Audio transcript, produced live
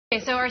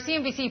Okay, so our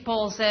CNBC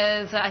poll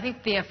says, I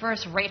think the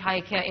first rate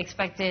hike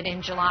expected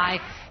in July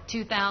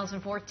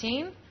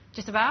 2014,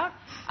 just about.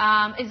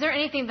 Is there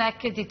anything that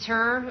could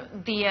deter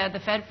the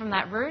Fed from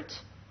that route?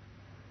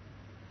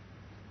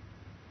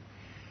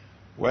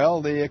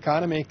 Well, the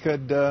economy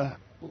could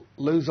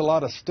lose a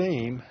lot of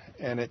steam,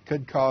 and it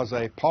could cause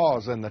a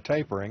pause in the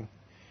tapering.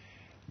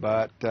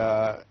 But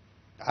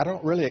I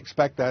don't really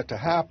expect that to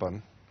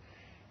happen.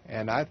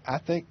 And I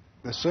think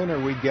the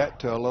sooner we get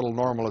to a little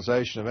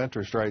normalization of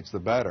interest rates, the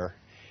better.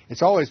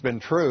 It's always been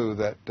true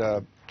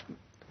that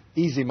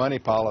easy money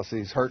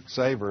policies hurt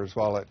savers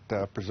while it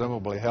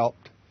presumably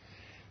helped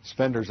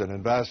spenders and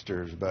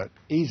investors. But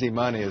easy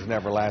money has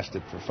never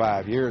lasted for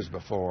 5 years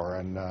before,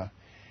 and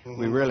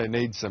we really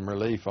need some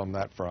relief on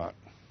that front.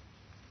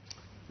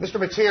 Mr.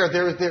 McTeer,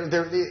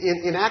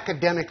 in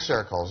academic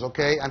circles,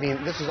 okay, I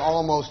mean, this is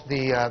almost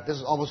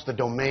the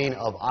domain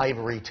of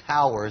ivory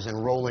towers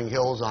and rolling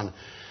hills on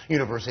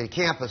university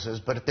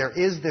campuses, but if there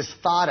is this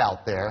thought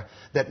out there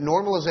that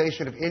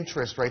normalization of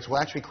interest rates will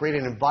actually create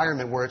an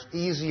environment where it's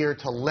easier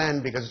to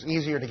lend because it's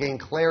easier to gain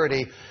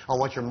clarity on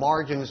what your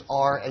margins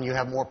are and you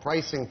have more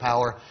pricing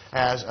power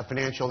as a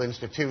financial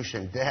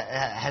institution.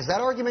 Has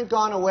that argument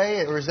gone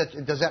away, or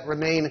does that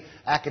remain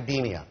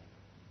academia?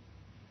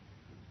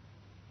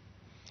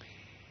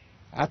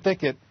 I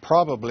think it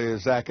probably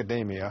is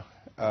academia.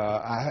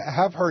 I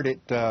have heard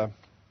it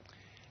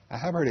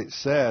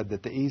said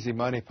that the easy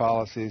money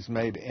policies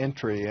made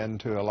entry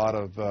into a lot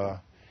of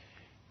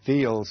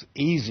fields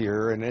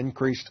easier and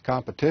increased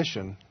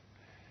competition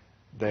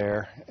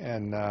there.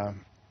 And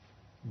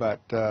but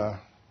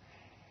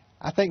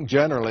I think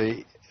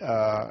generally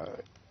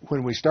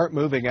when we start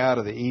moving out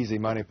of the easy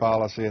money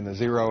policy and the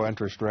zero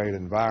interest rate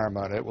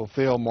environment, it will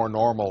feel more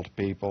normal to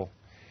people.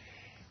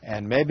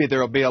 And maybe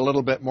there will be a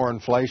little bit more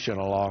inflation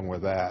along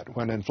with that.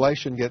 When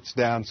inflation gets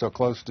down so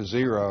close to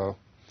zero,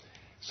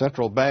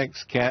 central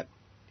banks can't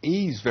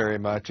ease very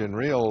much in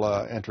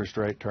real interest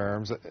rate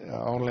terms,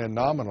 only in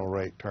nominal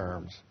rate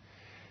terms.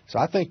 So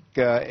I think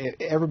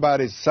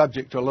everybody's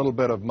subject to a little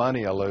bit of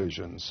money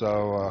illusion.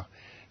 So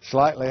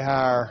slightly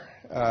higher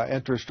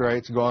interest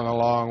rates going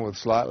along with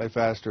slightly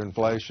faster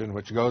inflation,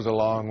 which goes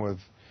along with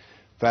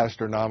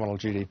faster nominal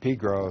GDP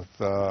growth,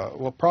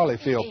 will probably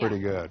feel pretty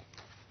good.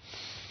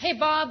 Hey,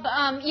 Bob,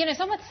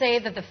 some would say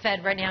that the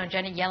Fed right now and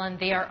Janet Yellen,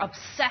 they are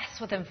obsessed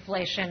with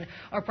inflation,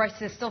 or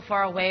prices still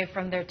far away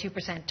from their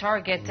 2%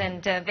 target.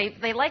 And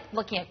they like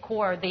looking at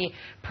core, the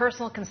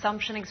personal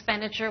consumption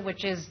expenditure,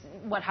 which is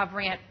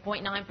hovering at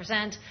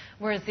 0.9%,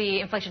 whereas the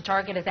inflation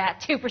target is at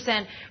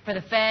 2% for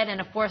the Fed. And,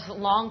 of course,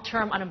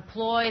 long-term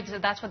unemployed, so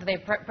that's what they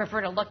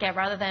prefer to look at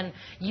rather than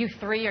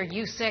U3 or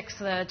U6,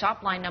 the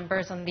top-line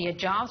numbers on the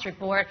jobs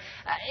report.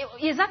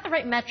 Is that the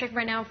right metric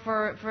right now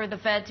for the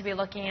Fed to be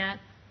looking at?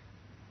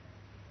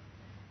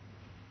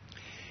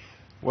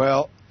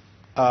 Well,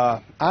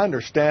 I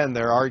understand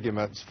their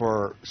arguments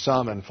for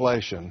some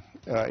inflation.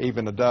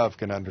 Even a dove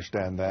can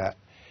understand that.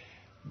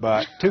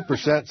 But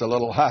 2%'s a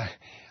little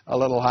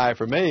high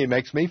for me. It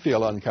makes me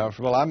feel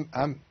uncomfortable.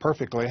 I'm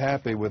perfectly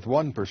happy with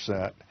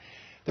 1%.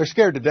 They're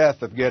scared to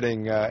death of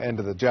getting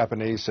into the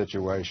Japanese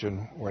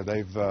situation where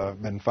they've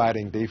been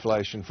fighting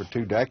deflation for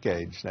 2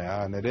 decades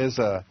now, and it is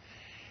a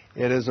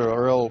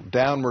real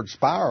downward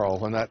spiral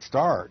when that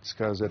starts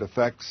because it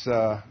affects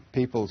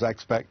people's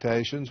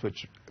expectations,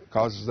 which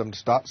causes them to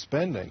stop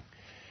spending.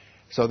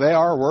 So they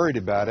are worried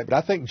about it, but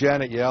I think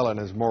Janet Yellen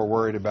is more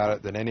worried about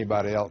it than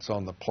anybody else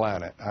on the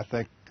planet. I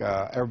think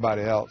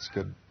everybody else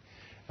could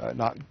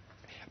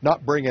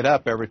not bring it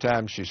up every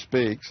time she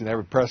speaks and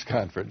every press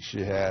conference she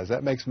has.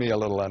 That makes me a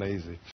little uneasy.